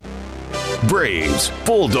Braves,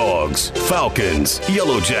 Bulldogs, Falcons,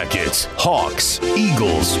 Yellow Jackets, Hawks,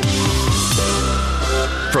 Eagles.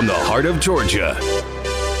 From the heart of Georgia,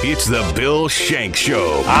 it's the Bill Shanks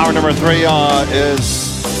Show. Hour number 3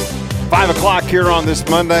 is 5 o'clock here on this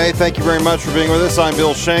Monday. Thank you very much for being with us. I'm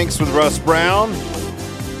Bill Shanks with Russ Brown.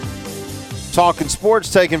 Talking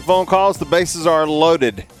sports, taking phone calls. The bases are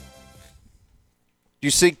loaded. Did you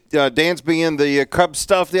see Dansby in the Cubs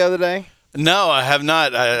stuff the other day? No, I have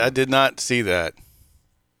not. I did not see that.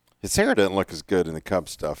 His hair doesn't look as good in the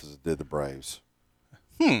Cubs stuff as it did the Braves.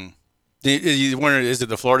 You wonder, is it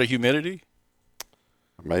the Florida humidity?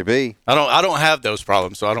 Maybe. I don't have those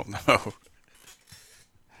problems, so I don't know.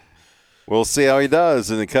 We'll see how he does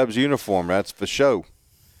in the Cubs uniform. That's for show.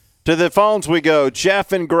 To the phones we go.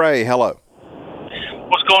 Jeff and Gray, hello.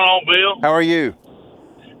 What's going on, Bill? How are you?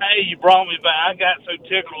 Hey, you brought me back. I got so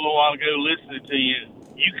tickled a little while ago listening to you.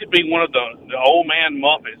 You could be one of the old man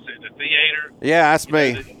Muppets at the theater. Yeah, that's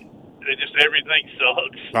me. Just everything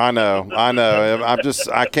sucks. I know.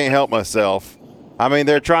 I can't help myself. I mean,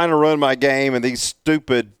 they're trying to run my game, and these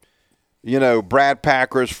stupid, Brad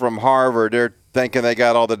Packers from Harvard, they're thinking they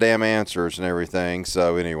got all the damn answers and everything.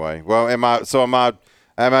 So anyway, well, am I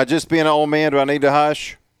just being an old man? Do I need to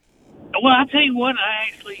hush? Well, I tell you what,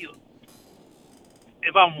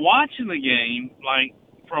 if I'm watching the game, like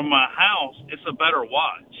from my house, it's a better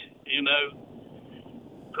watch,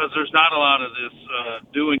 because there's not a lot of this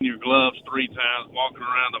doing your gloves 3 times, walking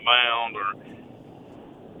around the mound, or,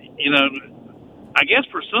 I guess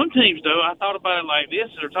for some teams, though, I thought about it like this.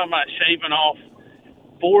 They're talking about shaving off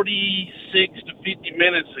 46 to 50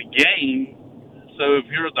 minutes a game. So if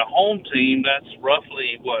you're the home team, that's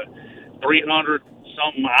roughly,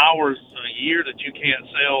 300-something hours a year that you can't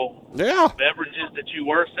sell beverages that you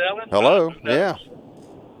were selling? Hello, yeah.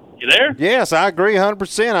 You there? Yes, I agree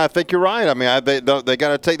 100%. I think you're right. I mean, they got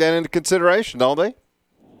to take that into consideration, don't they?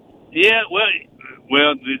 Yeah, well,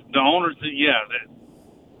 the owners,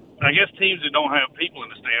 I guess teams that don't have people in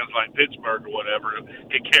the stands like Pittsburgh or whatever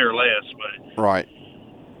could care less. But right.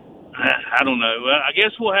 I don't know. I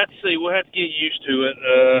guess we'll have to see. We'll have to get used to it.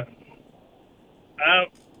 I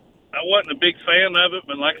wasn't a big fan of it,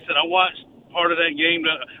 but like I said, I watched part of that game,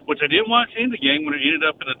 which I didn't watch in the game when it ended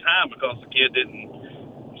up in a tie because the kid didn't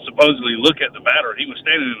supposedly look at the batter. He was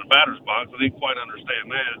standing in the batter's box. I didn't quite understand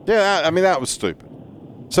that. Yeah, I mean, that was stupid.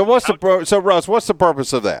 So Russ, what's the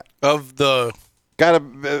purpose of that? Of the got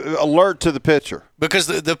to alert to the pitcher because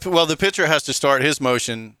the pitcher has to start his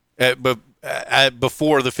motion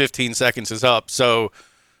before the 15 seconds is up. So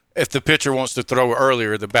if the pitcher wants to throw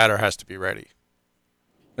earlier, the batter has to be ready.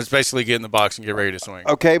 It's basically get in the box and get ready to swing.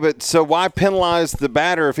 Okay, but so why penalize the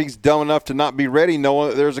batter if he's dumb enough to not be ready,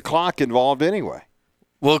 knowing there's a clock involved anyway?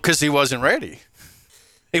 Well, because he wasn't ready.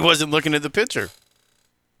 He wasn't looking at the pitcher.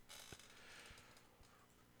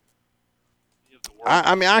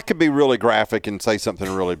 I mean, I could be really graphic and say something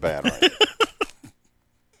really bad right now.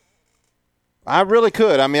 I really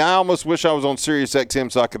could. I mean, I almost wish I was on Sirius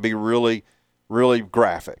XM so I could be really, really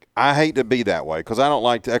graphic. I hate to be that way because I don't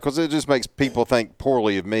like to, because it just makes people think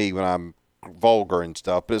poorly of me when I'm vulgar and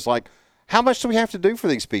stuff. But it's like, how much do we have to do for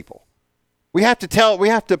these people? We have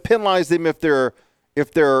to penalize them if they're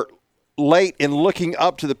late in looking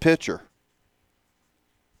up to the pitcher.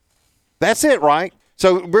 That's it, right?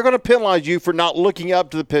 So we're going to penalize you for not looking up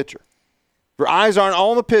to the pitcher. If your eyes aren't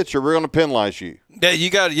on the pitcher, we're going to penalize you. Yeah, you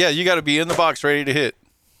got to be in the box ready to hit.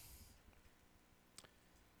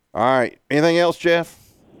 All right. Anything else, Jeff?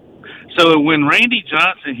 So when Randy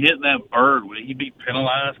Johnson hit that bird, would he be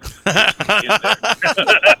penalized?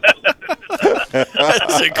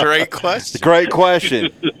 That's a great question. Great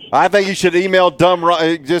question. I think you should email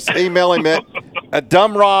just email him at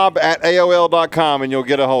dumbrob@aol.com and you'll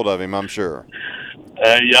get a hold of him, I'm sure.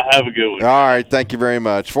 Yeah, have a good one. All right, thank you very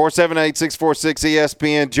much.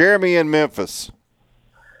 478-646-ESPN. Jeremy in Memphis.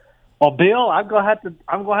 Well, Bill, I'm gonna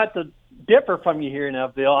have to differ from you here now,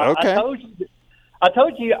 Bill. Okay. I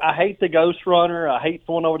told you I hate the ghost runner. I hate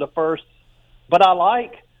throwing over the first, but I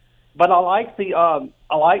like banning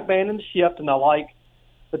the shift and I like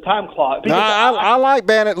the time clock. No, I like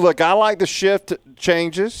banning. Look, I like the shift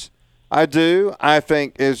changes. I do. I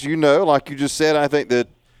think, as you know, like you just said, I think that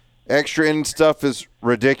extra inning stuff is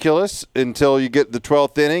ridiculous until you get the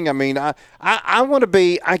 12th inning. I mean, I want to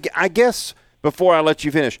be, I guess, before I let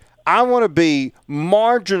you finish, I want to be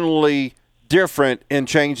marginally different in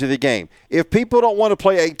changing the game. If people don't want to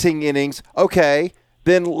play 18 innings, okay,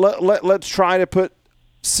 then let's try to put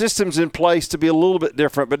systems in place to be a little bit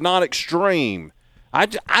different, but not extreme. I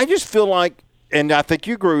just feel like, and I think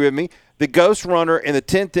you agree with me, the ghost runner in the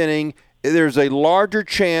 10th inning there's a larger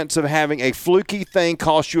chance of having a fluky thing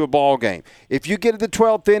cost you a ball game. If you get to the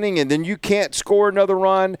 12th inning and then you can't score another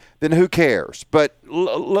run, then who cares? But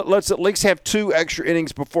let's at least have 2 extra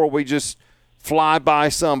innings before we just fly by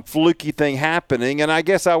some fluky thing happening. And I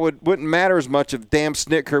guess wouldn't matter as much if damn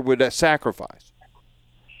Snitker would sacrifice.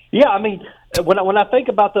 Yeah, I mean, when I think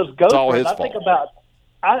about those ghost runs,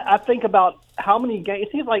 I think about how many games.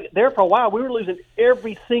 It seems like there for a while we were losing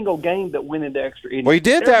every single game that went into extra innings. We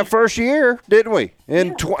did that first year, didn't we? They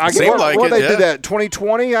did that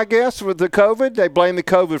 2020, I guess, with the COVID. They blamed the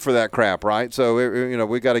COVID for that crap, right? So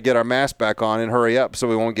we got to get our mask back on and hurry up so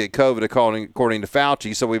we won't get COVID, according to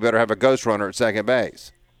Fauci. So we better have a ghost runner at second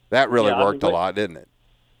base. That really worked a lot, didn't it?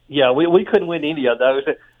 Yeah, we couldn't win any of those.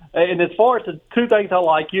 And as far as the 2 things I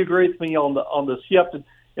like, you agree with me on the shift.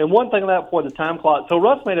 And one thing about for the time clock. So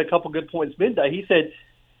Russ made a couple good points midday. He said,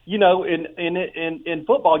 in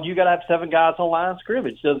football, you got to have 7 guys on line of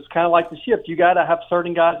scrimmage. So it's kind of like the shift. You got to have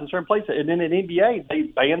certain guys in certain places. And then in NBA, they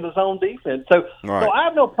ban the zone defense. So I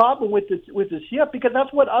have no problem with the shift because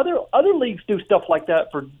that's what other leagues do stuff like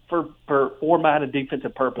that for formatted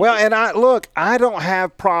defensive purposes. Well, and I don't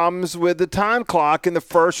have problems with the time clock in the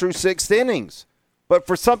 1st through 6th innings. But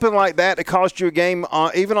for something like that to cost you a game,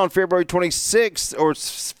 even on February 26th or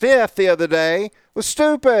 5th the other day, was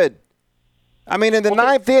stupid. I mean, in the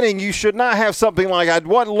 9th inning, you should not have something like I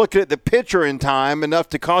wasn't looking at the pitcher in time enough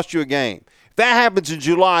to cost you a game. If that happens in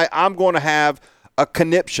July, I'm going to have a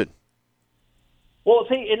conniption. Well,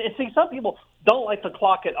 see, some people don't like the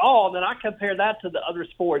clock at all, and then I compare that to the other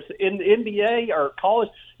sports. In the NBA or college,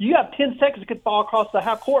 you have 10 seconds to fall across the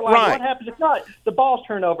half-court line. Right. What happens if not? The ball's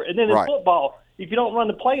turned over. And then in football, if you don't run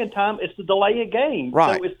the play in time, it's the delay of game.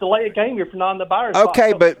 Right. So it's delay of game if you're not in the Byers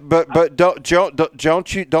Okay, box. but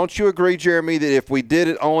don't you agree, Jeremy, that if we did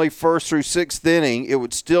it only 1st through 6th inning, it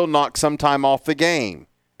would still knock some time off the game?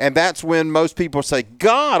 And that's when most people say,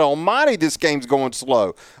 God almighty, this game's going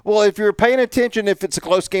slow. Well, if you're paying attention, if it's a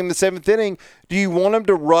close game in the 7th inning, do you want them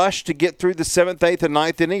to rush to get through the 7th, 8th, and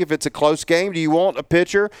 9th inning if it's a close game? Do you want a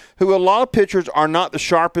pitcher who a lot of pitchers are not the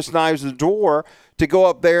sharpest knives in the drawer to go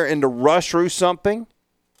up there and to rush through something?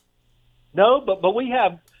 No, but we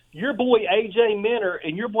have your boy A.J. Minter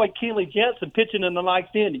and your boy Kenley Jansen pitching in the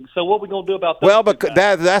 9th inning. So what are we going to do about that? Well,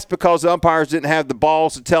 that's because the umpires didn't have the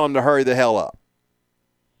balls to tell them to hurry the hell up.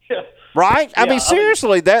 Right? I mean,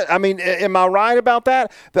 seriously, am I right about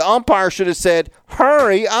that? The umpire should have said,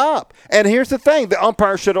 hurry up. And here's the thing. The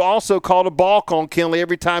umpire should have also called a balk on Kenley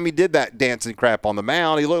every time he did that dancing crap on the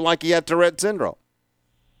mound. He looked like he had Tourette syndrome.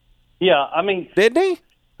 Yeah, I mean. Didn't he?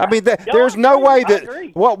 I mean, there's no way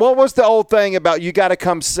that – what was the old thing about you got to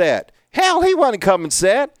come set? Hell, he wasn't coming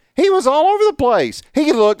set. He was all over the place.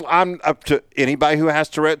 He looked – I'm up to anybody who has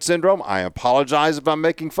Tourette syndrome. I apologize if I'm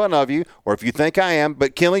making fun of you or if you think I am,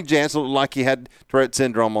 but Kenley Jansen looked like he had Tourette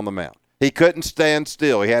syndrome on the mound. He couldn't stand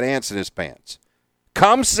still. He had ants in his pants.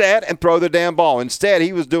 Come set and throw the damn ball. Instead,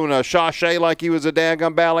 he was doing a sachet like he was a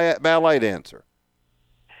daggum ballet dancer.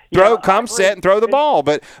 Come set and throw the ball.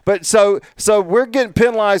 But so we're getting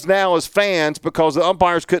penalized now as fans because the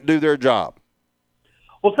umpires couldn't do their job.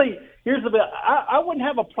 Well, see – here's the bit. I wouldn't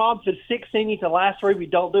have a problem if 6 innings and last 3 we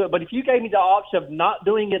don't do it. But if you gave me the option of not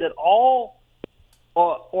doing it at all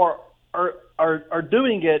or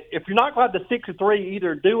doing it, if you're not going to have the 6 or 3,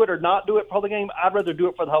 either do it or not do it for the game, I'd rather do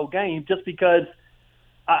it for the whole game just because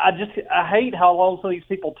I hate how long some of these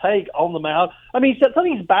people take on the mound. I mean, some of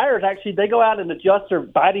these batters, actually, they go out and adjust their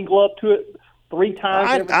batting glove to it 3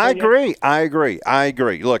 times. I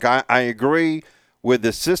agree. Look, I agree with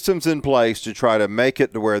the systems in place to try to make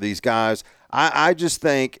it to where these guys, I just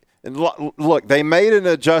think, look, they made an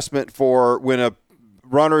adjustment for when a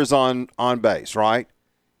runner is on base, right?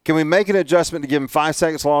 Can we make an adjustment to give him 5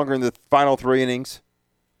 seconds longer in the final 3 innings?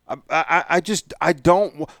 I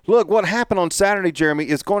don't – look, what happened on Saturday, Jeremy,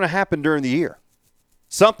 is going to happen during the year.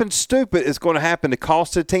 Something stupid is going to happen to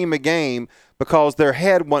cost a team a game because their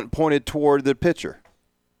head wasn't pointed toward the pitcher.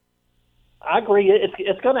 I agree.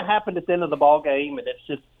 It's going to happen at the end of the ball game, and it's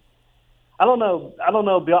just I don't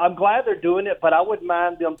know, Bill. I'm glad they're doing it, but I wouldn't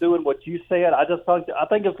mind them doing what you said. I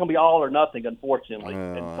think it's going to be all or nothing, unfortunately.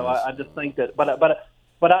 And so I just think that,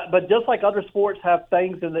 but just like other sports have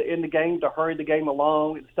things in the game to hurry the game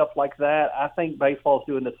along and stuff like that, I think baseball's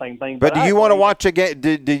doing the same thing. But do you want to watch a game?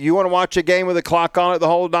 Do you want to watch a game with a clock on it the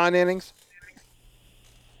whole 9 innings?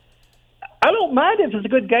 I don't mind if it's a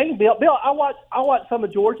good game, Bill. Bill, I watched some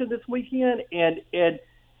of Georgia this weekend, and in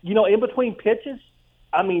between pitches,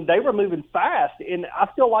 I mean, they were moving fast, and I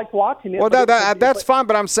still liked watching it. Well, that's fine,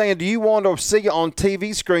 but I'm saying, do you want to see on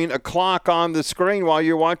TV screen a clock on the screen while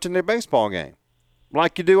you're watching the baseball game,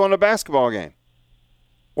 like you do on a basketball game?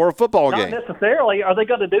 or a football Not game. necessarily. Are they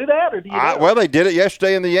going to do that, or do you? Well, they did it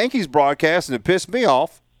yesterday in the Yankees broadcast, and it pissed me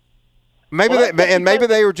off. Maybe maybe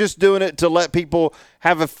they were just doing it to let people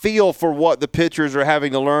have a feel for what the pitchers are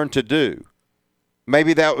having to learn to do.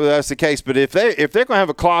 Maybe that's the case. But if they're going to have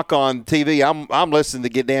a clock on TV, I'm listening to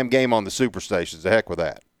the damn game on the superstations. The heck with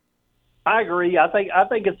that. I agree. I think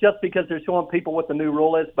it's just because they're showing people what the new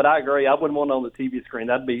rule is. But I agree. I wouldn't want it on the TV screen.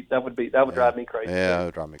 That would drive me crazy. Yeah, that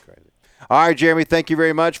would drive me crazy. All right, Jeremy. Thank you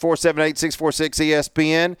very much.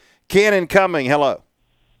 478-646-ESPN. Ken incoming. Hello.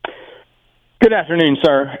 Good afternoon,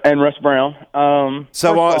 sir, and Russ Brown. On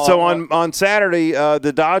Saturday,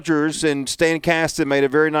 the Dodgers and Stan Kasten made a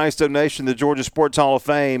very nice donation to the Georgia Sports Hall of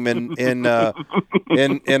Fame in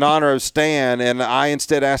honor of Stan, and I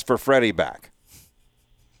instead asked for Freddie back.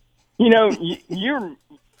 You know, you're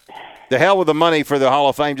the hell with the money for the Hall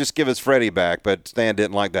of Fame. Just give us Freddie back, but Stan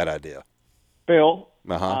didn't like that idea. Bill,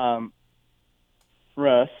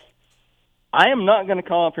 Russ, I am not going to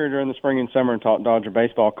call up here during the spring and summer and talk Dodger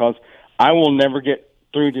baseball because I will never get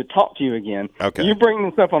through to talk to you again. Okay. You bring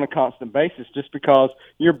this up on a constant basis just because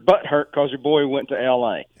your butt hurt because your boy went to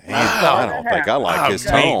L.A. I don't think I like his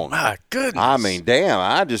tone. My goodness. I mean,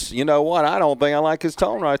 damn, you know what? I don't think I like his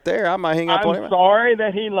tone right there. I might hang up on him. I'm sorry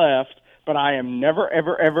that he left, but I am never,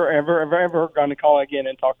 ever, ever, ever, ever, ever going to call again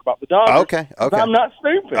and talk about the Dodgers. Okay. I'm not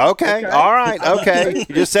stupid. Okay. All right. Okay.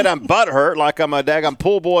 You just said I'm butt hurt like I'm a daggone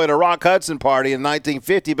pool boy at a Rock Hudson party in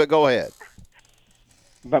 1950, but go ahead.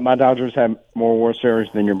 But my Dodgers have more World Series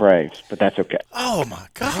than your Braves, but that's okay. Oh, my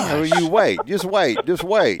God. Oh, you wait. Just wait.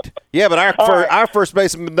 Yeah, but our first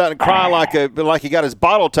baseman doesn't cry like he got his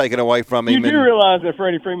bottle taken away from him. You do realize that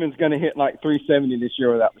Freddie Freeman's going to hit like 370 this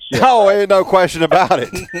year without the shit. Oh, ain't no question about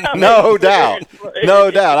it. No doubt.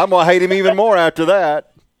 No doubt. I'm going to hate him even more after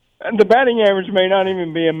that. And the batting average may not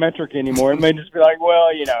even be a metric anymore. It may just be like,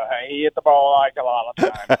 well, you know, hey, he hit the ball like a lot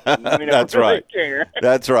of times. That's right. Care.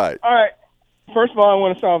 That's right. All right. First of all, I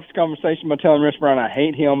want to start off this conversation by telling Rich Brown I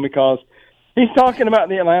hate him because he's talking about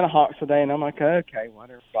the Atlanta Hawks today, and I'm like, okay,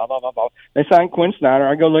 whatever, blah, blah, blah, blah. They signed Quinn Snyder.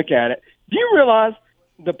 I go look at it. Do you realize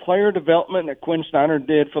the player development that Quinn Snyder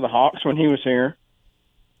did for the Hawks when he was here?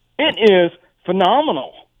 It is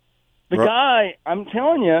phenomenal. The guy, I'm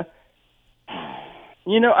telling you,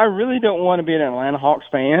 I really don't want to be an Atlanta Hawks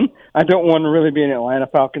fan. I don't want to really be an Atlanta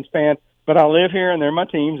Falcons fan. But I live here, and they're my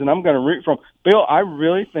teams, and I'm going to root for them. Bill, I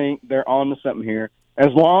really think they're on to something here. As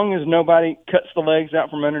long as nobody cuts the legs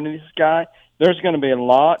out from underneath this guy, there's going to be a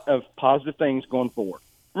lot of positive things going forward.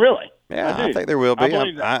 Really. Yeah, I think there will be.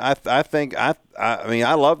 I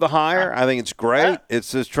love the hire. I think it's great.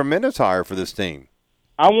 It's a tremendous hire for this team.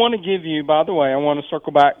 I want to give you, by the way, I want to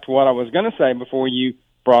circle back to what I was going to say before you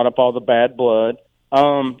brought up all the bad blood.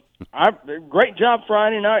 Great job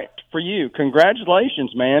Friday night for you.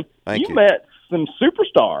 Congratulations, man. Thank you. Met some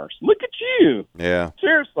superstars. Look at you. Yeah.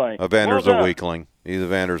 Seriously. Evander's a weakling.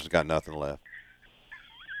 Evander's got nothing left.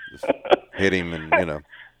 Just hit him and,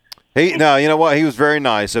 you know what? He was very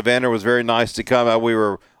nice. Evander was very nice to come out. We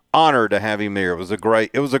were honored to have him here. It was a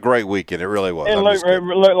great weekend. It really was. It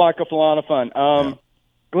looked like a lot of fun.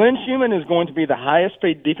 Glenn Schumann is going to be the highest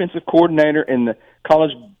paid defensive coordinator in the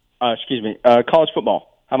college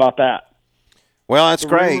football. How about that? Well, that's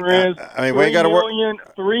great. We got to work.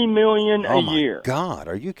 $3 million a year. Oh, my God.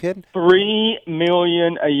 Are you kidding? $3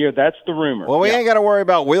 million a year. That's the rumor. Well, we ain't got to worry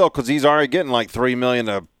about Will because he's already getting like $3 million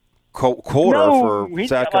a quarter for he's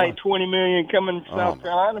South got Carolina. like $20 million coming from South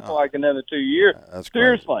Carolina for like another 2 years. That's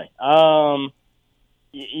seriously. But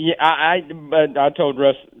I told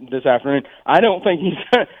Russ this afternoon, I don't think he's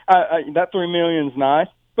that $3 million is nice.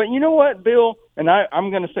 But you know what, Bill? And I'm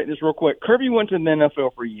going to say this real quick. Kirby went to the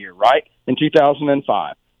NFL for a year, right, in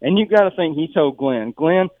 2005. And you got to think he told Glenn,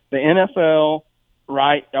 the NFL,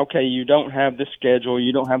 right, okay, you don't have the schedule,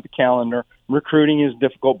 you don't have the calendar, recruiting is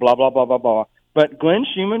difficult, blah, blah, blah, blah, blah. But Glenn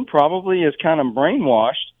Schumann probably is kind of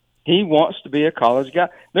brainwashed. He wants to be a college guy.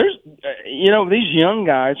 There's, these young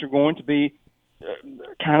guys are going to be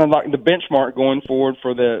kind of like the benchmark going forward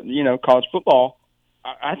for the, college football.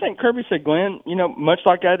 I think Kirby said, Glenn, much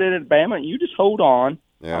like I did at Bama, you just hold on.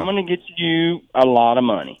 Yeah. I'm going to get you a lot of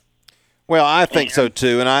money. Well, I think so,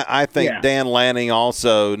 too. And I think Dan Lanning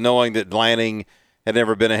also, knowing that Lanning had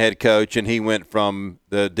never been a head coach and he went from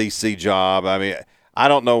the D.C. job. I mean, I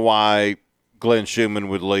don't know why Glenn Schumann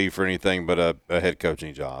would leave for anything but a head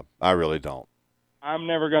coaching job. I really don't. I'm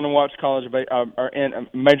never going to watch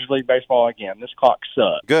Major League Baseball again. This clock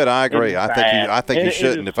sucks. Good, I agree. I think you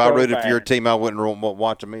shouldn't. If I rooted for your team, I wouldn't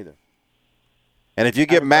watch them either. And if you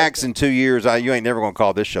get Max in 2 years, you ain't never going to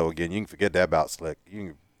call this show again. You can forget that about Slick.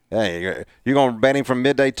 You're going to ban him from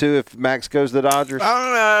midday too if Max goes to the Dodgers?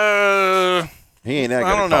 He ain't that I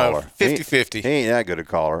good don't a know. caller. 50-50. He ain't that good a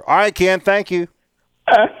caller. All right, Ken, thank you.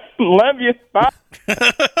 Love you. Bye.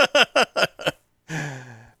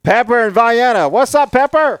 Pepper and Vienna. What's up,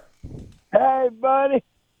 Pepper? Hey, buddy.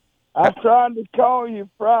 I tried to call you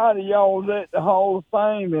Friday. Y'all was at the Hall of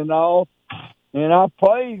Fame and all. And I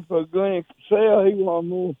played for Glenn Cassell. He won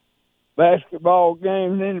more basketball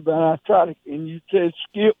games than anybody. I tried to, and you said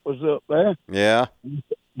Skip was up there, Yeah.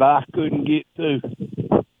 but I couldn't get through.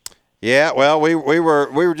 Yeah, well, we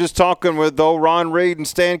were just talking with old Ron Reed and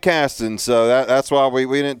Stan Caston, so that's why we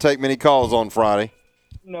didn't take many calls on Friday.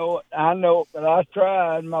 I know it, but I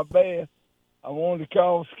tried my best. I wanted to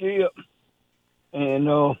call Skip,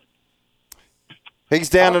 and He's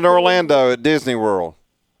down in Orlando at Disney World.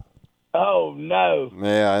 oh no,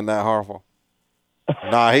 Yeah, isn't that horrible?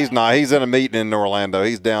 Nah, he's not. He's in a meeting in Orlando.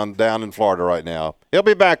 He's down in Florida right now. He'll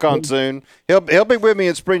be back on soon. He'll be with me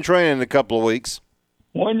in spring training in a couple of weeks.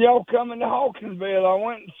 when y'all coming to Hawkinsville, I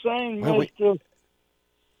went and seen Well,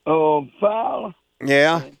 Mr. Fowler.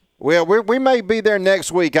 Yeah. Well, we may be there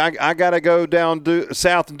next week. I got to go down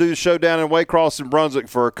south and do the show down in Waycross and Brunswick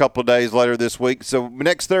for a couple of days later this week. So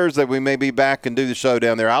next Thursday we may be back and do the show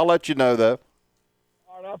down there. I'll let you know though.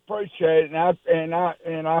 All right, I appreciate it, and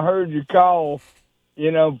I heard you call,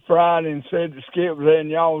 Friday and said the Skip was there and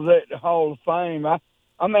y'all was at the Hall of Fame. I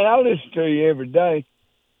listen to you every day,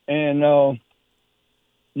 and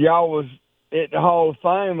y'all was at the Hall of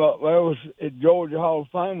Fame up there, was at Georgia Hall of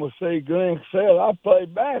Fame with C. Glenn Cassell. I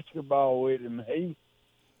played basketball with him. Of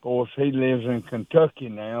course, he lives in Kentucky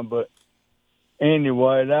now, but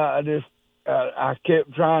anyway, I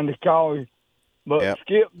kept trying to call you. But Yep.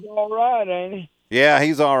 Skip's all right, ain't he? Yeah,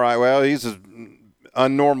 he's all right. Well, he's as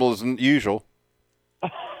unnormal as usual.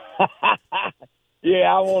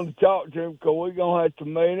 Yeah, I want to talk to him because we're going to have to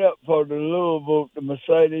meet up for the Louisville, the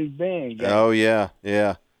Mercedes-Benz game. Oh, yeah.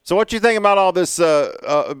 So what you think about all this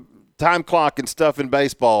time clock and stuff in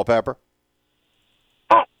baseball, Pepper?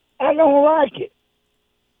 I don't like it.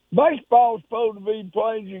 Baseball's supposed to be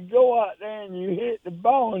played. You go out there and you hit the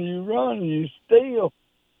ball and you run and you steal.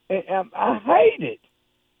 And I hate it.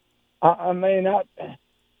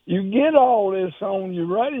 You get all this on your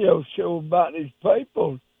radio show about these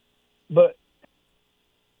people, but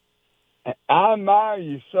I admire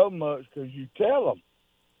you so much because you tell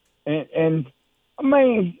them. And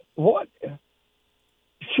what?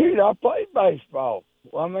 Shoot, I played baseball.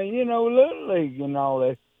 Little league and all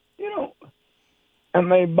that.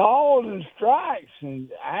 Balls and strikes and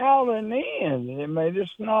out and in.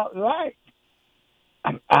 It's not right.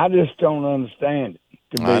 I just don't understand it.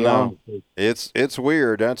 To be I know. honest with you. It's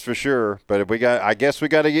weird, that's for sure. But I guess we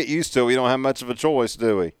got to get used to it. We don't have much of a choice,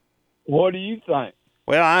 do we? What do you think?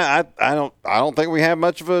 Well, I don't think we have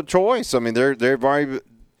much of a choice. I mean, they've already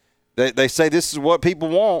they say this is what people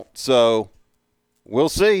want, so we'll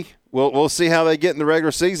see. We'll see how they get in the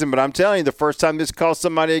regular season. But I'm telling you, the first time this costs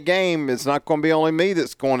somebody a game, it's not going to be only me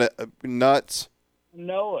that's going to nuts. I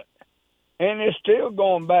know it. And it's still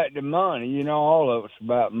going back to money. All of it's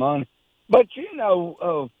about money. But,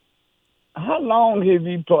 how long have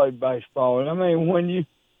you played baseball? When you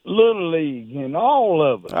Little League and all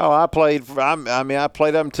of it. Oh, I played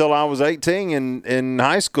up until I was 18 in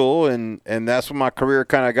high school, and that's when my career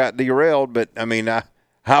kind of got derailed. But,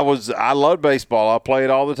 I loved baseball. I played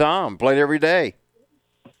all the time, played every day.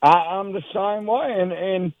 I'm the same way.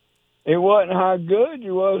 And it wasn't how good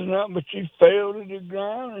you was, nothing, but you fell to the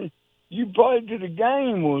ground and you played till the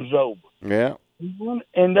game was over. Yeah.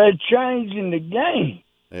 And they're changing the game.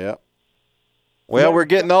 Yeah. Well, we're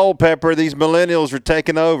getting old, Pepper. These millennials are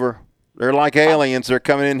taking over. They're like aliens. They're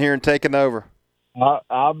coming in here and taking over.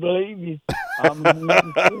 I believe you.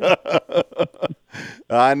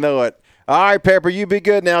 I know it. All right, Pepper, you be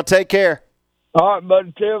good now. Take care. All right,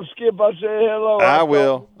 buddy. Tell Skip I said hello. I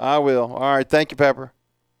will. All right. Thank you, Pepper.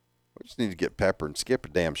 We just need to get Pepper and Skip a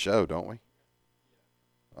damn show, don't we?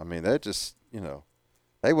 They're just,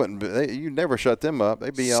 they wouldn't. You never shut them up.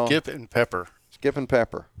 They'd be on Skip and Pepper. Skip and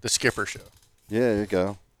Pepper. The Skipper Show. Yeah, there you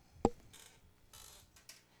go.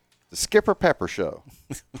 The Skipper Pepper Show.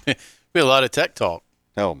 Be a lot of tech talk.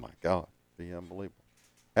 Oh my God, be unbelievable.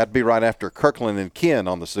 That'd be right after Kirkland and Ken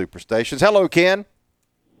on the Superstations. Hello, Ken.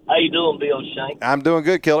 How you doing, Bill Shank? I'm doing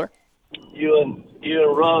good, Killer. You and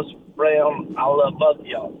Russ Brown, I love both of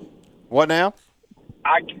y'all. What now?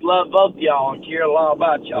 I love both of y'all and care a lot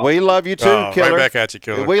about y'all. We love you too, Killer. Right back at you,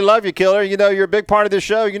 Killer. We love you, Killer. You're a big part of this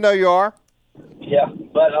show. You are. Yeah,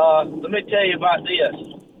 but let me tell you about this.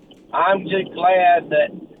 I'm just glad that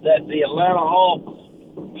the Atlanta Hawks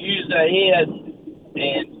used their head,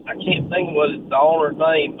 and I can't think of what the owner's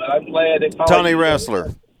name, but I'm glad they Tony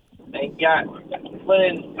Wrestler. and got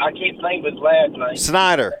discipline. I can't think of his last name.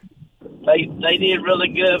 Snyder. They did really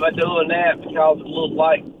good by doing that because it looked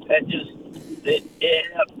like that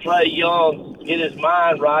it helped Trey Young get his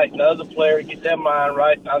mind right, and the other players get their mind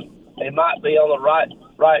right. They might be on the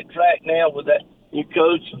right track now with that new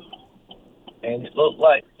coach, and it looked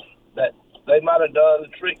like that they might have done the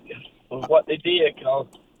trick with what they did because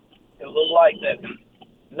it looked like that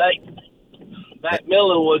Matt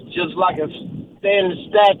Miller was just like a standing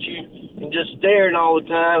statue and just staring all the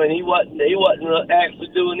time, and he wasn't actually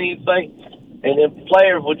doing anything. And then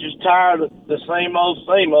players were just tired of the same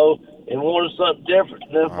old, and wanted something different.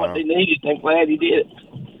 And that's what they needed. I'm glad he did it.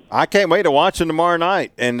 I can't wait to watch him tomorrow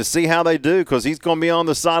night and to see how they do because he's going to be on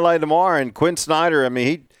the sideline tomorrow. And Quinn Snyder, I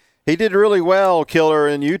mean, he did really well, Killer,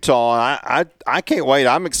 in Utah. I can't wait.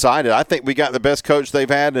 I'm excited. I think we got the best coach they've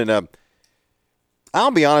had. And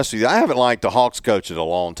I'll be honest with you, I haven't liked the Hawks coach in a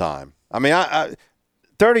long time. I mean,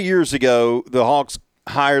 30 years ago, the Hawks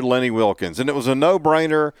hired Lenny Wilkens, and it was a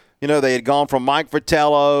no-brainer. You know, they had gone from Mike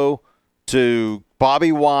Fratello to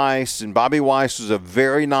Bobby Weiss, and Bobby Weiss was a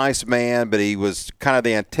very nice man, but he was kind of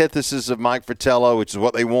the antithesis of Mike Fratello, which is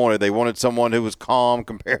what they wanted. They wanted someone who was calm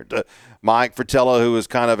compared to Mike Fratello, who was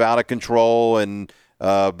kind of out of control and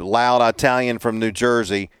loud Italian from New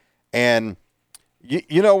Jersey. And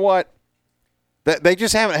you know what? They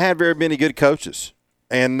just haven't had very many good coaches.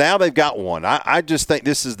 And now they've got one. I just think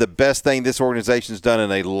this is the best thing this organization's done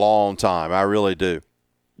in a long time. I really do.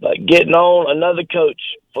 But getting on another coach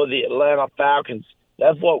for the Atlanta Falcons,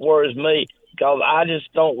 that's what worries me because I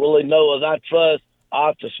just don't really know as I trust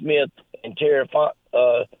Arthur Smith and Terry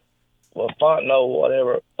Fontenot,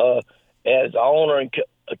 whatever, as owner and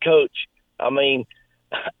coach. I mean,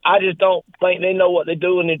 I just don't think they know what they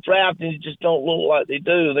do in the draft, and it just don't look like they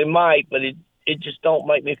do. They might, but it just don't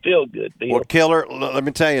make me feel good. Bill. Well, Killer, let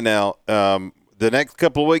me tell you now, the next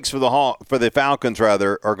couple of weeks for the Falcons,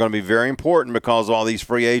 are going to be very important because of all these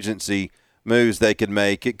free agency moves they could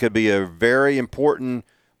make. It could be a very important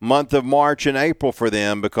month of March and April for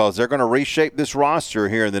them because they're going to reshape this roster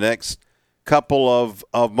here in the next couple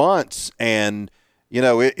of months. And, you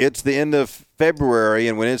know, it's the end of February,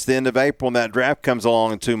 and when it's the end of April and that draft comes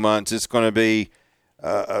along in 2 months, it's going to be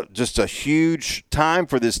just a huge time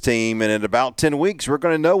for this team. And in about 10 weeks, we're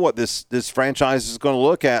going to know what this franchise is going to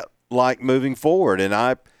look like moving forward. And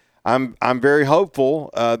I'm very hopeful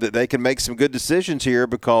that they can make some good decisions here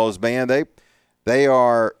because, man, they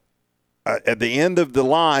are at the end of the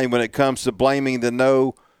line when it comes to blaming the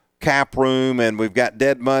no cap room and we've got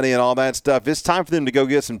dead money and all that stuff. It's time for them to go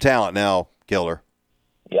get some talent now, Killer.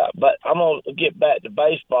 Yeah, but I'm going to get back to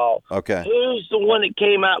baseball. Okay. Who's the one that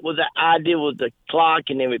came out with the idea with the clock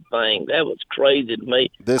and everything? That was crazy to me.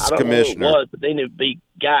 This I don't commissioner. know who it was, but they need to be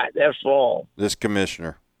got. That's wrong. This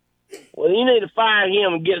commissioner. Well, you need to fire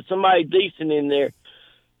him and get somebody decent in there.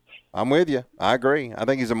 I'm with you. I agree. I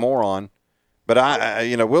think he's a moron. But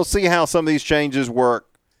we'll see how some of these changes work.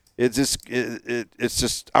 It's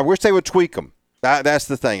just. I wish they would tweak them. That's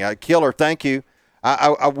the thing. Killer, thank you.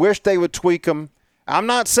 I wish they would tweak them. I'm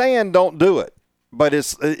not saying don't do it, but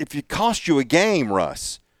if it costs you a game,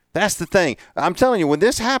 Russ, that's the thing. I'm telling you, when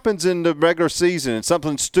this happens in the regular season and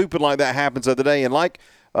something stupid like that happens the other day, and like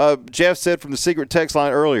Jeff said from the secret text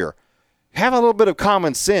line earlier, have a little bit of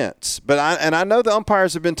common sense. But I know the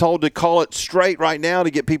umpires have been told to call it straight right now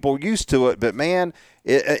to get people used to it. But, man,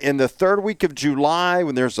 in the third week of July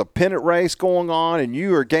when there's a pennant race going on and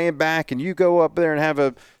you are game back and you go up there and have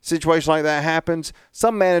a situation like that happens,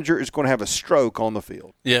 some manager is going to have a stroke on the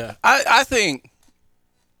field. Yeah, I think,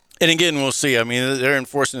 and again, we'll see. I mean, they're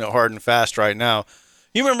enforcing it hard and fast right now.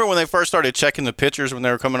 You remember when they first started checking the pitchers when they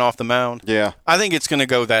were coming off the mound? Yeah. I think it's going to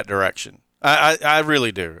go that direction. I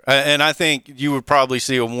really do. And I think you would probably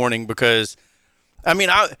see a warning because, I mean,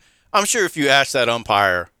 I'm sure if you asked that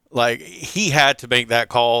umpire, like, he had to make that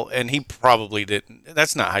call, and he probably didn't.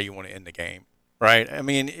 That's not how you want to end the game, right? I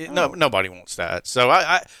mean, nobody wants that. So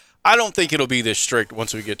I don't think it'll be this strict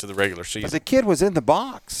once we get to the regular season. But the kid was in the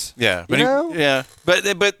box. Yeah. But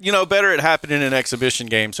But better it happened in an exhibition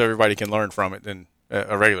game so everybody can learn from it than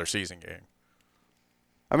a regular season game.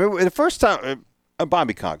 I mean, the first time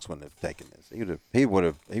Bobby Cox wouldn't have taken this. He would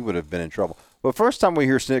have been in trouble. But first time we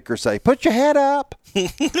hear Snickers say, "Put your head up."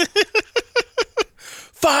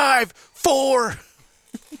 5, 4.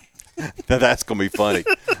 Now that's going to be funny.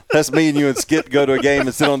 That's me and you and Skip go to a game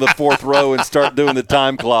and sit on the fourth row and start doing the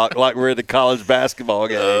time clock like we're at a college basketball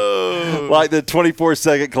game. Oh. Like the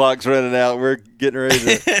 24-second clock's running out. We're getting ready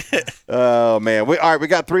to – oh, man. All right, we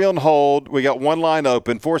got 3 on hold. We got 1 line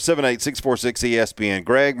open, 478-646-ESPN.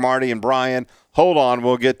 Greg, Marty, and Brian, hold on.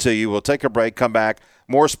 We'll get to you. We'll take a break, come back.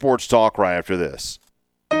 More sports talk right after this.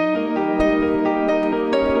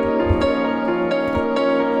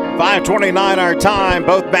 5:29 our time.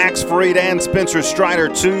 Both Max Fried and Spencer Strider,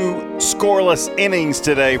 2 scoreless innings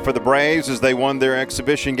today for the Braves as they won their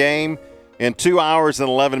exhibition game in 2 hours and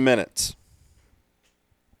 11 minutes.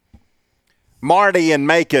 Marty and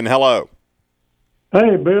Macon, hello.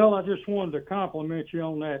 Hey, Bill, I just wanted to compliment you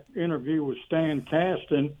on that interview with Stan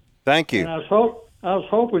Kasten. Thank you. And I was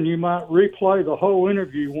hoping you might replay the whole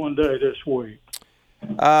interview one day this week.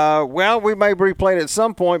 Well, we may replay it at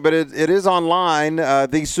some point, but it is online,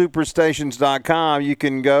 thesuperstations.com. You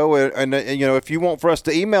can go, and if you want for us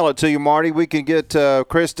to email it to you, Marty, we can get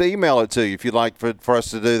Chris to email it to you if you'd like for us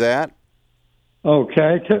to do that.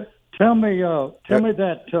 Okay. Tell me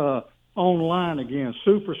that online again,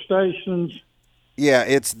 Superstations. Yeah,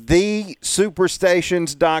 it's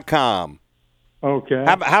thesuperstations.com. Okay.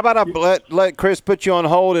 How about I let Chris put you on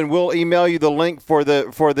hold, and we'll email you the link for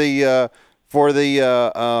the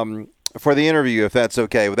interview, if that's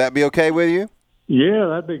okay. Would that be okay with you? Yeah,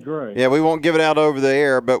 that'd be great. Yeah, we won't give it out over the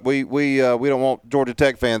air, but we don't want Georgia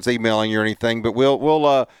Tech fans emailing you or anything. But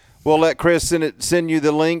we'll let Chris send you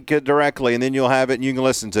the link directly, and then you'll have it and you can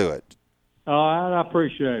listen to it. All right, I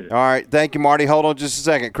appreciate it. All right, thank you, Marty. Hold on just a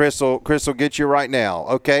second. Chris will get you right now.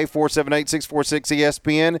 Okay,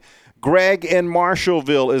 478-646-ESPN. Greg in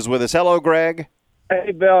Marshallville is with us. Hello, Greg.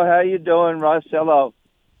 Hey, Bill. How you doing, Russ? Hello.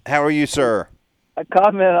 How are you, sir? I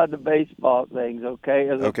comment on the baseball things, okay?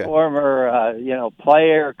 As a former,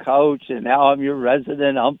 player, coach, and now I'm your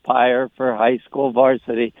resident umpire for high school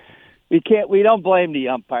varsity. We don't blame the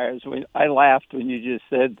umpires. I laughed when you just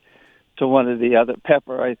said to one of the other,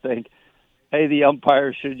 Pepper, I think, hey, the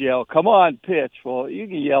umpire should yell, come on, pitch. Well, you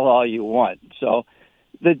can yell all you want. So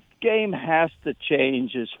the game has to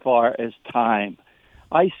change as far as time.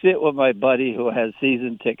 I sit with my buddy who has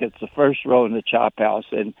season tickets, the first row in the Chop House,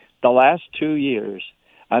 and the last 2 years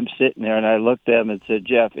I'm sitting there and I looked at him and said,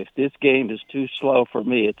 Jeff, if this game is too slow for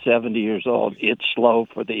me at 70 years old, it's slow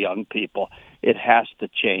for the young people. It has to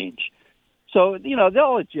change. So,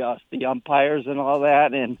 they'll adjust, the umpires and all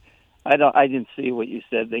that, and I didn't see what you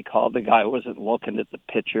said. They called the guy wasn't looking at the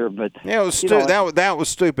pitcher, but yeah, it was that was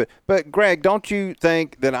stupid. But Greg, don't you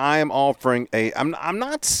think that I am offering I'm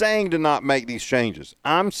not saying to not make these changes.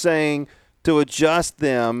 I'm saying to adjust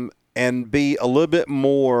them and be a little bit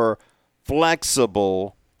more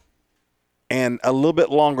flexible and a little bit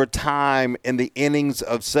longer time in the innings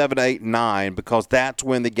of 7, 8, 9, because that's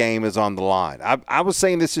when the game is on the line. I was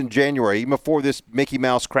saying this in January, even before this Mickey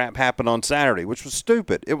Mouse crap happened on Saturday, which was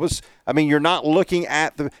stupid. You're not looking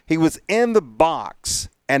at he was in the box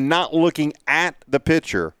and not looking at the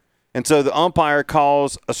pitcher. And so the umpire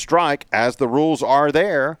calls a strike, as the rules are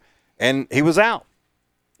there, and he was out.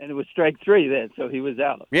 And it was strike 3 then, so he was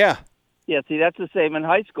out. Yeah. Yeah, see, that's the same in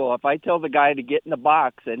high school. If I tell the guy to get in the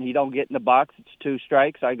box and he don't get in the box, it's 2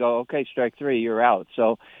 strikes. I go, okay, strike 3, you're out.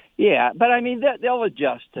 So, yeah, but, they'll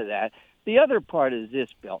adjust to that. The other part is this,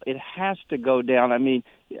 Bill. It has to go down. I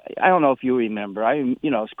don't know if you remember.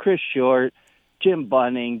 It's Chris Short, Jim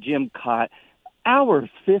Bunning, Jim Cott. Hour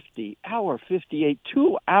 50, hour 58,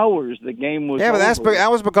 2 hours the game was over. Yeah, but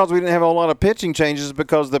that was because we didn't have a lot of pitching changes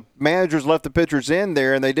because the managers left the pitchers in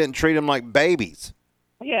there and they didn't treat them like babies.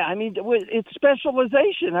 Yeah, it's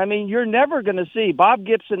specialization. You're never going to see. Bob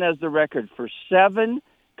Gibson has the record for 7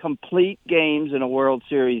 complete games in a World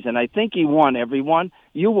Series, and I think he won every one.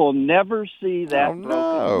 You will never see that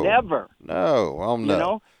broken. Never. No. Well, no. You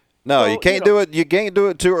know? No, you can't do it. You can't do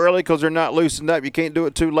it too early because they're not loosened up. You can't do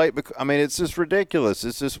it too late. It's just ridiculous.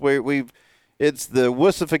 It's just it's the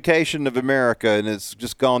wussification of America, and it's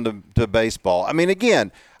just gone to baseball.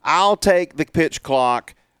 Again, I'll take the pitch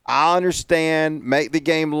clock. I understand, make the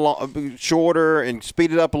game shorter and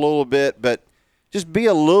speed it up a little bit, but just be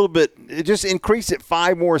a little bit – just increase it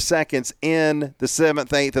 5 more seconds in the 7th,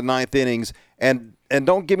 8th, and 9th innings, and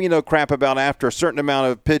don't give me no crap about after a certain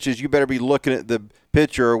amount of pitches, you better be looking at the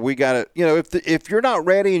pitcher. We got to – if you're not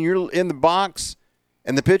ready and you're in the box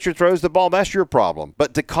and the pitcher throws the ball, that's your problem.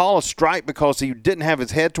 But to call a strike because he didn't have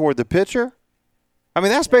his head toward the pitcher –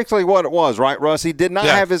 that's basically what it was, right, Russ? He did not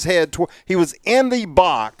have his head he was in the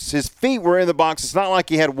box. His feet were in the box. It's not like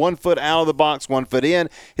he had 1 foot out of the box, 1 foot in.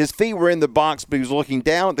 His feet were in the box, but he was looking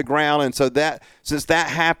down at the ground. And so since that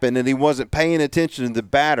happened and he wasn't paying attention to to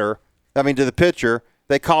the pitcher,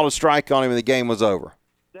 they called a strike on him and the game was over.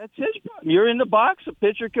 That's his problem. You're in the box. A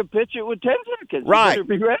pitcher can pitch it with 10 seconds. Right. You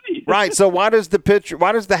better be ready. Right. So why does the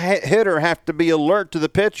hitter have to be alert to the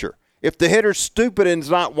pitcher? If the hitter's stupid and is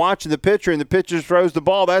not watching the pitcher and the pitcher throws the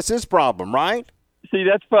ball, that's his problem, right? See,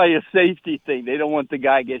 that's probably a safety thing. They don't want the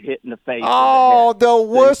guy get hit in the face. Oh, the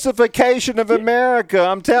wussification of America!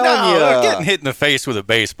 I'm telling you, they're getting hit in the face with a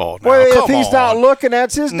baseball. Now. Well, if he's not looking,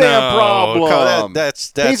 that's his damn problem.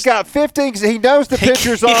 That's he's got 15. He knows the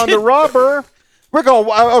pitcher's on the rubber. We're going.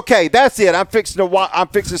 Okay, that's it. I'm fixing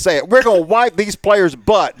to say it. We're going to wipe these players'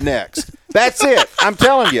 butt next. That's it. I'm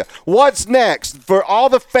telling you. What's next? For all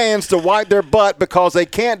the fans to wipe their butt because they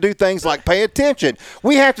can't do things like pay attention.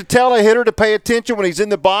 We have to tell a hitter to pay attention when he's in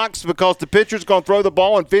the box because the pitcher's going to throw the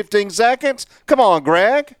ball in 15 seconds? Come on,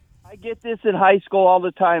 Greg. I get this in high school all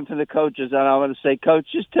the time from the coaches, and I'm going to say, Coach,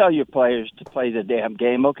 just tell your players to play the damn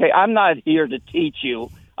game, okay? I'm not here to teach you.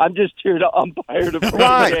 I'm just here to umpire to play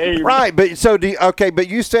the game. Right. But so but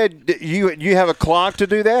you said you have a clock to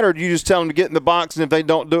do that, or do you just tell them to get in the box, and if they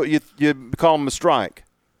don't do it, you call them a strike?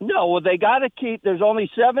 No, well, they got to keep. There's only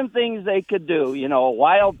 7 things they could do. You know, a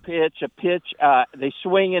wild pitch, they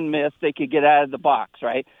swing and miss, they could get out of the box,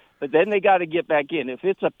 right? But then they got to get back in. If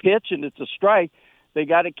it's a pitch and it's a strike, they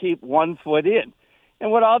got to keep 1 foot in. And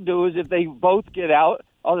what I'll do is if they both get out,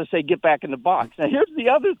 I'll just say, get back in the box. Now, here's the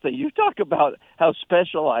other thing. You talk about how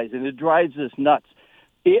specialized, and it drives us nuts.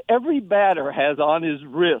 Every batter has on his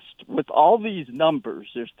wrist with all these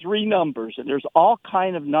numbers. There's 3 numbers, and there's all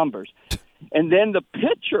kind of numbers. And then the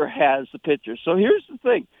pitcher has the pitcher. So here's the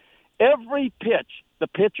thing. Every pitch, the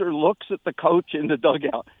pitcher looks at the coach in the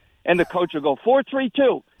dugout, and the coach will go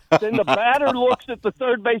 4-3-2. Then the batter looks at the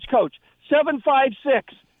third base coach, 7-5-6.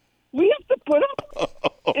 We have to put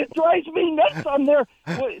up. It drives me nuts on there.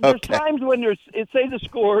 There's times when say the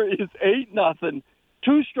score is 8-0,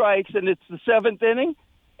 2 strikes, and it's the 7th inning,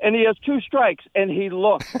 and he has 2 strikes, and he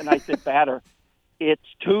looks, and I said, batter, it's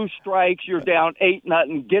 2 strikes. You're down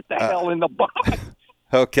 8-0. Get the hell in the box.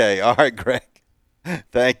 Okay, all right, Greg.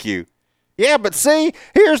 Thank you. Yeah, but see,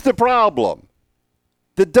 here's the problem.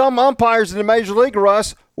 The dumb umpires in the Major League,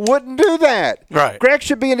 Russ, wouldn't do that. Right. Greg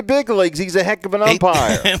should be in the big leagues. He's a heck of an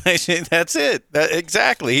umpire. That's it.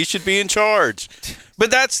 Exactly. He should be in charge.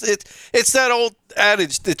 But that's it. It's that old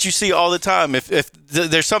adage that you see all the time. If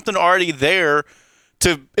there's something already there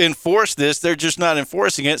to enforce this, they're just not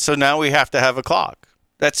enforcing it. So now we have to have a clock.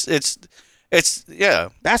 Yeah.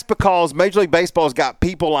 That's because Major League Baseball's got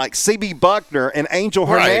people like C.B. Buckner and Angel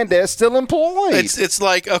Hernandez still employed. It's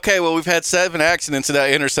like, okay, well, we've had 7 accidents at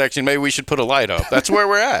that intersection. Maybe we should put a light up. That's where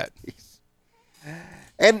we're at.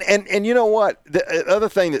 And you know what? The other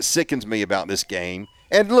thing that sickens me about this game,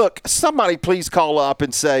 and look, somebody please call up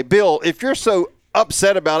and say, Bill, if you're so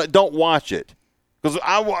upset about it, don't watch it. Because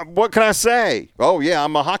what can I say? Oh, yeah,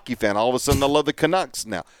 I'm a hockey fan. All of a sudden I love the Canucks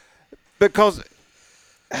now. Because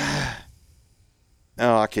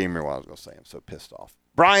I can't remember what I was going to say. I'm so pissed off.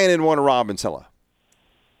 Brian in Warner Robins, hello.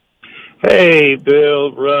 Hey,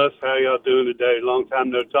 Bill, Russ, how y'all doing today? Long time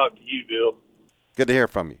no talk to you, Bill. Good to hear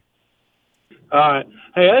from you. All right.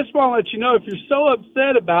 Hey, I just want to let you know, if you're so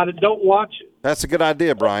upset about it, don't watch it. That's a good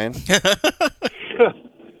idea, Brian.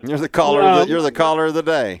 You're the caller. You're the caller of the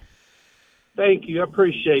day. Thank you. I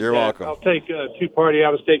appreciate You're welcome. I'll take a 2-party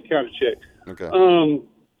out-of-state county check. Okay.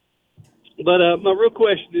 But my real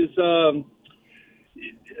question is,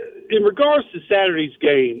 in regards to Saturday's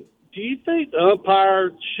game, do you think the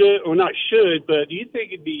umpire but do you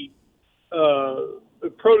think it'd be a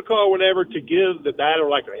protocol or whatever to give the batter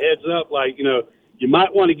like a heads up, like, you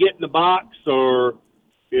might want to get in the box, or,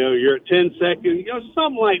 you're at 10 seconds,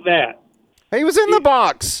 something like that? He was in the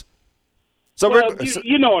box. So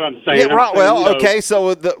you know what I'm saying. Yeah, right. Okay.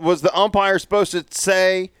 So was the umpire supposed to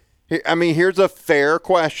say, here's a fair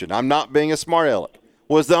question. I'm not being a smart aleck.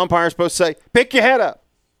 Was the umpire supposed to say, pick your head up?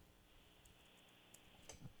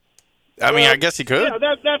 I guess he could.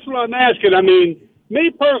 Yeah, that's what I'm asking.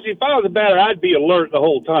 Me personally, if I was a batter, I'd be alert the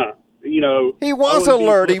whole time. He was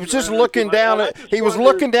alert. He was just looking down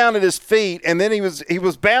looking down at his feet, and then he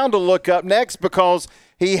was bound to look up next because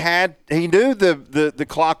he knew the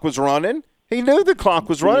clock was running. He knew the clock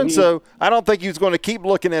was running, so I don't think he was going to keep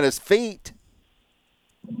looking at his feet.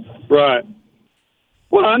 Right.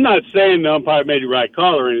 Well, I'm not saying the umpire made the right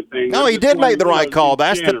call or anything. No, he did make the right call.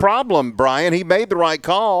 That's the problem, Brian. He made the right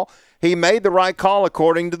call. He made the right call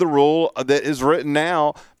according to the rule that is written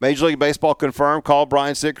now. Major League Baseball confirmed, called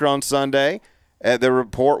Brian Sicker on Sunday. The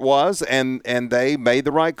report was, and they made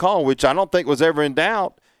the right call, which I don't think was ever in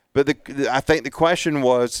doubt. But I think the question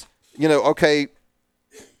was, okay,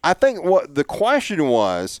 I think what the question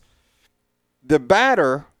was, the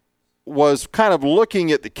batter was kind of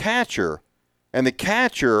looking at the catcher, and the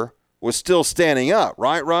catcher was still standing up,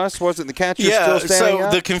 right, Russ? Wasn't the catcher still standing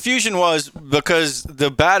up? So the confusion was because the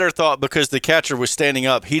batter thought because the catcher was standing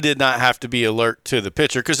up, he did not have to be alert to the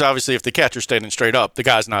pitcher, because obviously if the catcher's standing straight up, the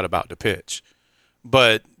guy's not about to pitch.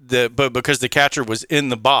 but because the catcher was in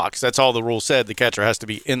the box, that's all the rule said. The catcher has to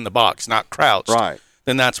be in the box, not crouched. Right.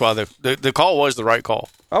 Then that's why the call was the right call.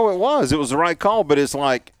 Oh, it was. It was the right call, but it's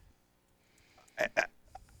like,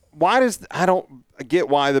 I don't get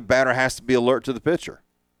why the batter has to be alert to the pitcher.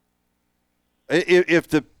 If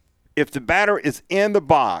the batter is in the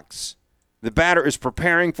box, the batter is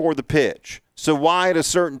preparing for the pitch. So why at a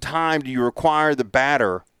certain time do you require the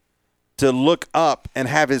batter to look up and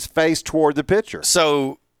have his face toward the pitcher?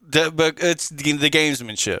 So, but it's the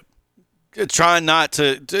gamesmanship. Trying not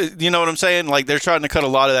to, you know what I'm saying? Like, they're trying to cut a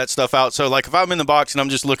lot of that stuff out. So, like, if I'm in the box and I'm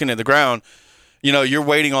just looking at the ground, you know, you're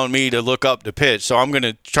waiting on me to look up to pitch. So I'm going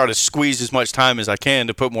to try to squeeze as much time as I can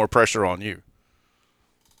to put more pressure on you.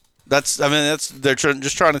 They're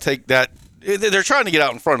just trying to take that. They're trying to get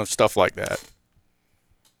out in front of stuff like that.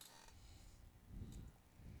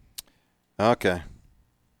 Okay.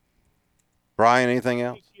 Brian, anything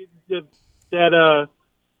else? That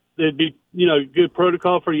it'd be, good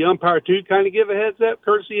protocol for the umpire to kind of give a heads up,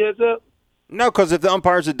 courtesy heads up? No, because if the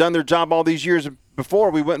umpires had done their job all these years before,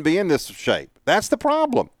 we wouldn't be in this shape. That's the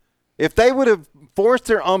problem. If they would have forced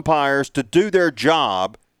their umpires to do their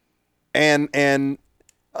job and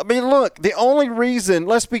I mean, look, the only reason,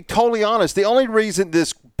 let's be totally honest, the only reason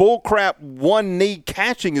this bullcrap one-knee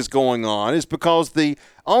catching is going on is because the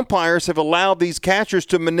umpires have allowed these catchers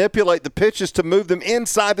to manipulate the pitches to move them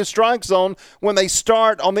inside the strike zone when they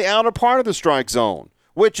start on the outer part of the strike zone,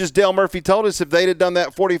 which, as Dale Murphy told us, if they'd have done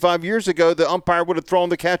that 45 years ago, the umpire would have thrown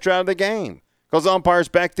the catcher out of the game because the umpires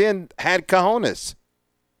back then had cojones.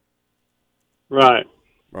 Right.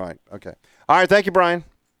 Right. Okay. All right. Thank you, Brian.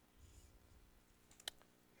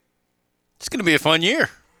 It's going to be a fun year.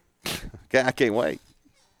 Okay, I can't wait.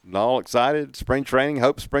 I'm all excited. Spring training,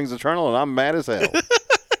 hope springs eternal, and I'm mad as hell.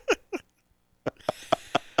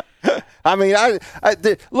 I mean,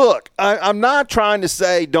 I'm not trying to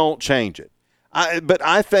say don't change it. But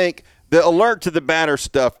I think the alert to the batter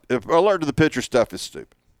stuff, alert to the pitcher stuff is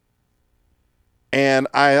stupid. And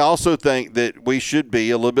I also think that we should be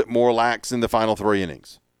a little bit more lax in the final 3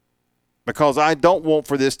 innings because I don't want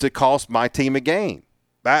for this to cost my team a game.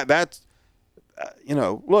 That's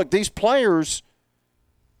look, these players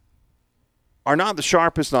are not the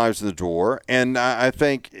sharpest knives in the drawer, and I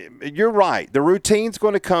think you're right. The routine's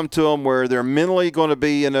going to come to them where they're mentally going to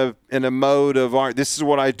be in a mode of, all right, this is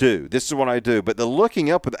what I do. This is what I do. But the looking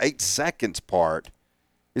up with 8 seconds part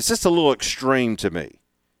is just a little extreme to me.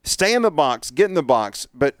 Stay in the box, get in the box,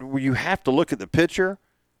 but you have to look at the pitcher.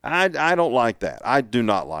 I don't like that. I do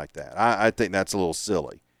not like that. I think that's a little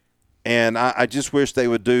silly. And I just wish they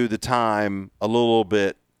would do the time a little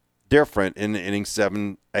bit different in innings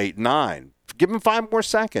 7, 8, 9. Give them 5 more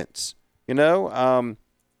seconds, And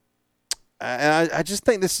I just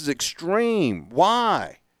think this is extreme.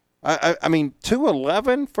 Why? I mean,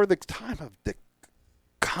 2:11 for the time of the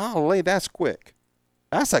golly, that's quick.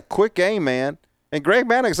 That's a quick game, man. And Greg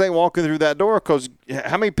Maddux ain't walking through that door because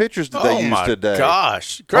how many pitchers did they use today? Oh, my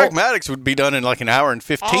gosh. Greg Maddux would be done in like an hour and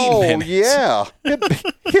 15 minutes. Oh, yeah.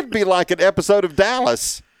 It'd be like an episode of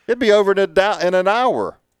Dallas. It'd be over in an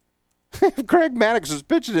hour. If Greg Maddux was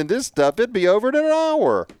pitching in this stuff, it'd be over in an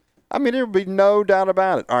hour. I mean, there would be no doubt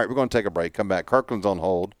about it. All right, we're going to take a break. Come back. Kirkland's on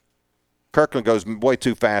hold. Kirkland goes way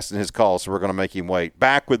too fast in his call, so we're going to make him wait.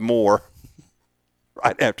 Back with more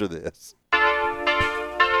right after this.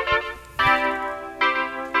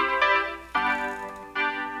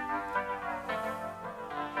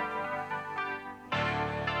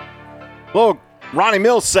 Look, Ronnie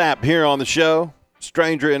Millsap here on the show.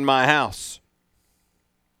 Stranger in my house.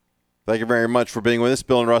 Thank you very much for being with us.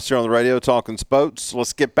 Bill and Russ here on the radio talking sports.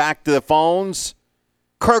 Let's get back to the phones.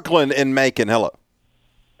 Kirkland in Macon. Hello.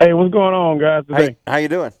 Hey, what's going on, guys, today? Hey, how you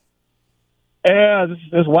doing? Yeah,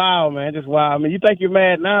 it's wild, man. Just wild. I mean, you think you're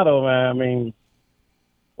mad now, though, man. I mean,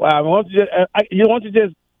 wow. Why don't you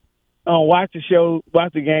just watch the show,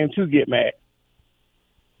 watch the game to get mad?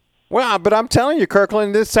 Well, but I'm telling you,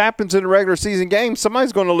 Kirkland, this happens in a regular season game.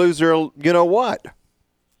 Somebody's going to lose their, what?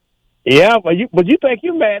 Yeah, but you think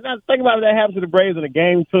you're mad. Now, think about if that happens to the Braves in a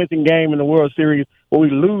game-clinching game in the World Series where we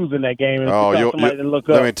lose in that game. And somebody to look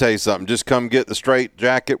up. Let me tell you something. Just come get the straight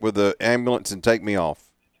jacket with the ambulance and take me off.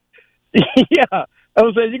 Yeah. I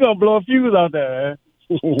was saying, you're going to blow a fuse out there,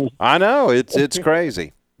 man. I know. It's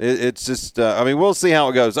crazy. It's just, we'll see how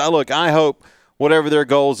it goes. I hope whatever their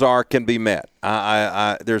goals are can be met.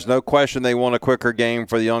 There's no question they want a quicker game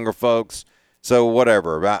for the younger folks. So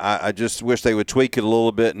whatever. I just wish they would tweak it a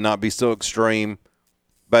little bit and not be so extreme.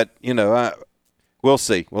 But, we'll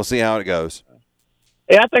see. We'll see how it goes.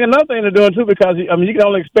 Yeah, I think another thing they're doing, too, because, you can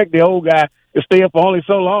only expect the old guy to stay up for only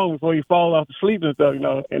so long before you fall off to sleep and stuff,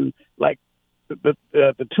 and, like,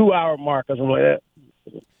 the 2 hour mark or something like that.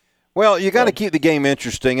 Well, you got to keep the game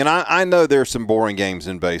interesting, and I know there's some boring games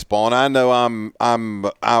in baseball, and I know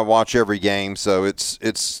I watch every game, so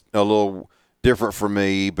it's a little different for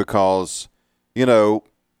me because, you know,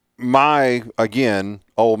 my, again,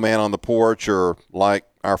 old man on the porch, or like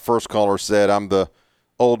our first caller said, I'm the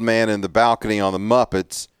old man in the balcony on the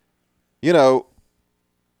Muppets. You know,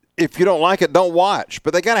 if you don't like it, don't watch,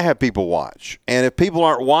 but they got to have people watch, and if people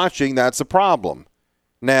aren't watching, that's a problem.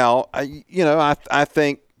 Now, I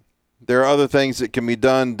think there are other things that can be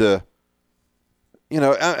done to, you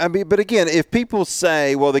know, I mean, but again, if people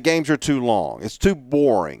say, well, the games are too long, it's too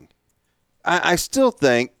boring, I still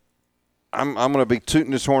think I'm going to be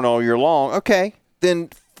tooting this horn all year long. Okay, then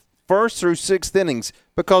first through sixth innings,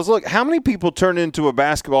 because look, how many people turn into a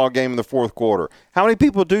basketball game in the fourth quarter? How many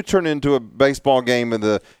people do turn into a baseball game in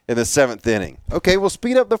the seventh inning? Okay, well,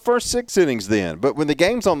 speed up the first 6 innings then. But when the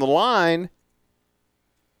game's on the line,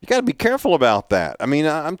 you got to be careful about that. I mean,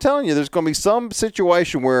 I'm telling you, there's going to be some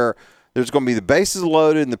situation where there's going to be the bases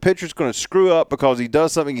loaded and the pitcher's going to screw up because he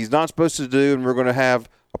does something he's not supposed to do, and we're going to have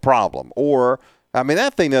a problem. Or, I mean,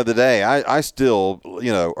 that thing the other day, I still,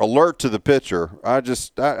 you know, alert to the pitcher.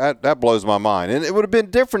 That blows my mind. And it would have been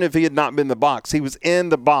different if he had not been in the box. He was in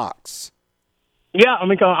the box. Yeah, I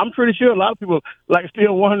mean, I'm pretty sure a lot of people like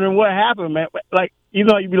still wondering what happened, man. Like, you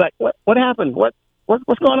know, you'd be like, what happened?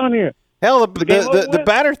 What's going on here? Hell, the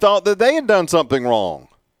batter thought that they had done something wrong.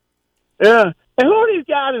 Yeah. And who are these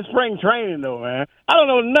guys in spring training, though, man? I don't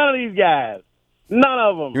know none of these guys. None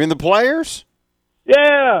of them. You mean the players?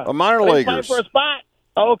 Yeah. The minor leaguers. For a spot?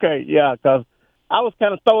 Oh, okay, yeah, because I was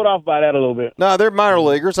kind of thrown off by that a little bit. No, they're minor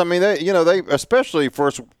leaguers. I mean, they especially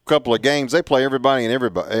first couple of games, they play everybody and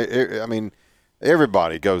everybody. I mean,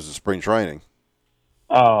 everybody goes to spring training.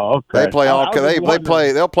 Oh, okay. They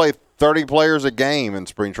play they'll play 30 players a game in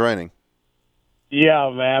spring training. Yeah,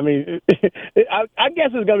 man. I mean, I guess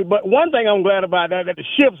it's gonna be. But one thing I'm glad about that the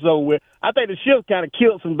shift's over with. I think the shift kind of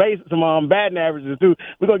killed some batting averages too.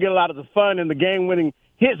 We're gonna get a lot of the fun and the game-winning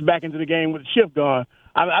hits back into the game with the shift gone.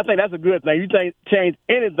 I think that's a good thing. You change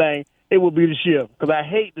anything, it will be the shift, because I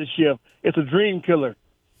hate the shift. It's a dream killer.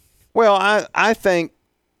 Well, I think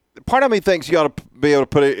part of me thinks you ought to be able to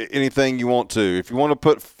put anything you want to. If you want to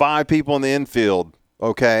put 5 people in the infield,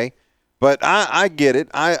 okay. But I get it.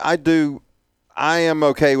 I do. I am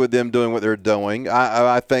okay with them doing what they're doing.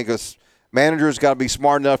 I think a manager's got to be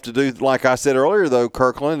smart enough to do, like I said earlier, though,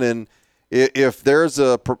 Kirkland. And if there's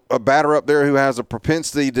a batter up there who has a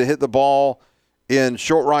propensity to hit the ball in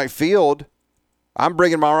short right field, I'm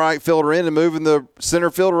bringing my right fielder in and moving the center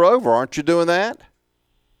fielder over. Aren't you doing that?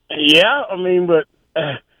 Yeah, I mean, but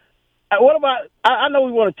what about – I know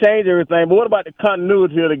we want to change everything, but what about the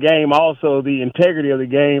continuity of the game, also the integrity of the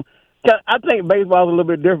game? I think baseball is a little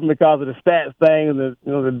bit different because of the stats thing and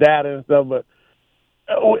the data and stuff. But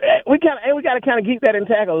we got to kind of keep that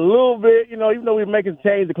intact a little bit. You know, even though we're making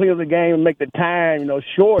change to clean up the game and make the time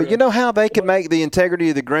shorter. But you know how they can make the integrity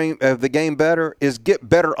of the game better is get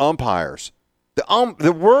better umpires.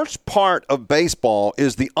 The worst part of baseball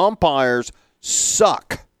is the umpires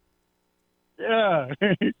suck. Yeah.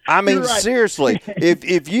 I mean, right. Seriously,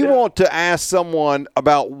 if you want to ask someone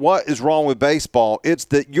about what is wrong with baseball, it's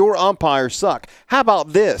that your umpires suck. How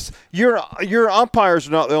about this? Your umpires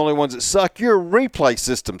are not the only ones that suck. Your replay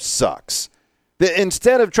system sucks.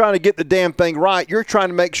 Instead of trying to get the damn thing right, you're trying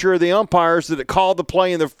to make sure the umpires that called the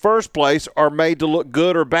play in the first place are made to look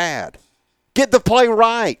good or bad. Get the play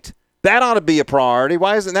right. That ought to be a priority.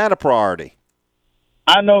 Why isn't that a priority?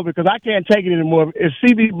 I know, because I can't take it anymore. If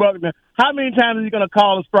C.B. Buckner, how many times is he going to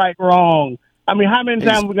call a strike wrong? I mean, how many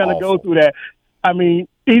times are we going to go through that? I mean,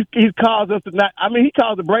 he's caused us to not. I mean, he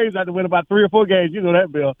caused the Braves not to win about 3 or 4 games. You know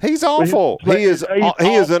that, Bill. He's awful. He is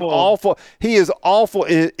awful.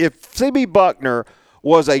 If C.B. Buckner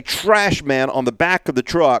was a trash man on the back of the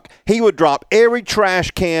truck, he would drop every trash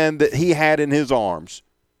can that he had in his arms.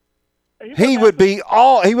 He would be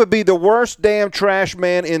the worst damn trash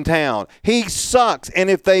man in town. He sucks.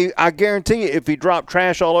 And I guarantee you, if he dropped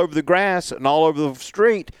trash all over the grass and all over the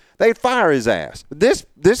street, they'd fire his ass. This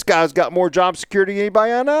guy's got more job security than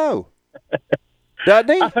anybody I know.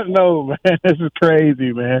 Doesn't he? I don't know, man. This is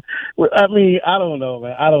crazy, man. I mean, I don't know,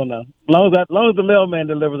 man. I don't know. As long as the mailman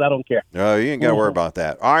delivers, I don't care. No, you ain't got to worry about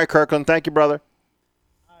that. All right, Kirkland. Thank you, brother.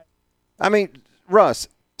 I mean, Russ,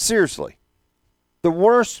 seriously, the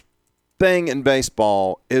worst thing in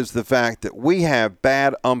baseball is the fact that we have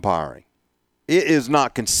bad umpiring. It is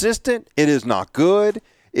not consistent. It is not good.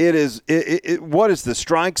 It is what is the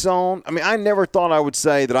strike zone? I mean, I never thought I would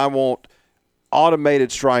say that I want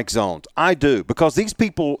automated strike zones. I do, because these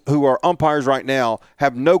people who are umpires right now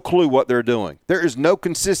have no clue what they're doing. There is no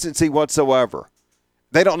consistency whatsoever.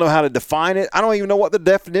 They don't know how to define it. I don't even know what the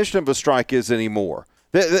definition of a strike is anymore.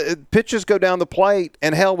 The pitches go down the plate,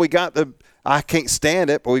 and hell, we got I can't stand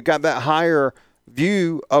it, but we've got that higher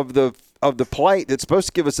view of the plate that's supposed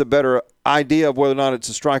to give us a better idea of whether or not it's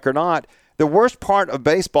a strike or not. The worst part of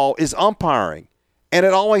baseball is umpiring, and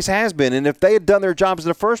it always has been. And if they had done their jobs in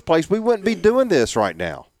the first place, we wouldn't be doing this right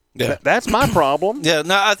now. Yeah. That's my problem. Yeah,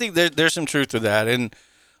 no, I think there's some truth to that. And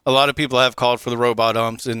a lot of people have called for the robot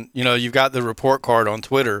umps. And, you've got the report card on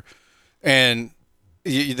Twitter and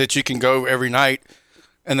that you can go every night,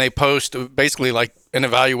 and they post basically like an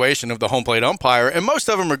evaluation of the home plate umpire. And most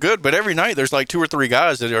of them are good, but every night there's like 2 or 3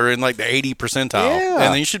 guys that are in like the 80 percentile. Yeah.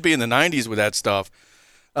 And you should be in the 90s with that stuff.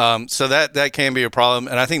 So that can be a problem.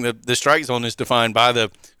 And I think the strike zone is defined by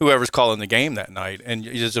whoever's calling the game that night. And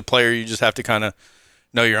as a player, you just have to kind of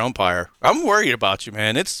know your umpire. I'm worried about you,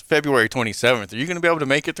 man. It's February 27th. Are you going to be able to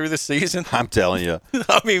make it through this season? I'm telling you.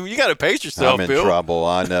 I mean, you got to pace yourself, I'm in Bill. trouble.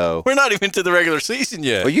 I know. We're not even to the regular season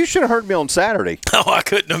yet. Well, you should have heard me on Saturday. Oh, I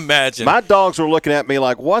couldn't imagine. My dogs were looking at me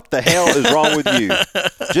like, what the hell is wrong with you?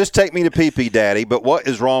 Just take me to pee-pee, Daddy, but what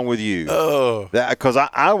is wrong with you? Oh. Because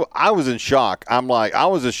I was in shock. I'm like, I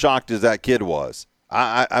was as shocked as that kid was.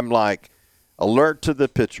 I'm like, alert to the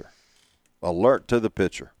pitcher. Alert to the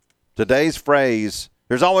pitcher. Today's phrase,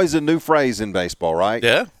 there's always a new phrase in baseball, right?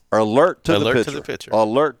 Yeah. Alert to the pitcher. Alert to the pitcher.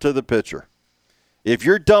 Alert to the pitcher. If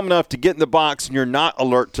you're dumb enough to get in the box and you're not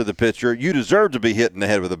alert to the pitcher, you deserve to be hit in the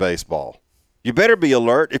head with a baseball. You better be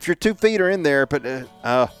alert. If your 2 feet are in there, but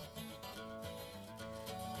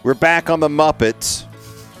we're back on the Muppets.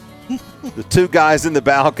 The 2 guys in the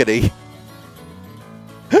balcony.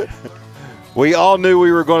 We all knew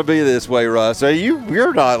we were going to be this way, Russ.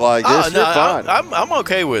 You're not like this. You're fine. I'm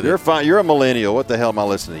okay with it. You're fine. You're a millennial. What the hell am I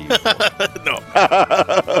listening to you for?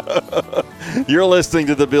 No. You're listening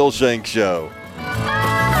to The Bill Shanks Show.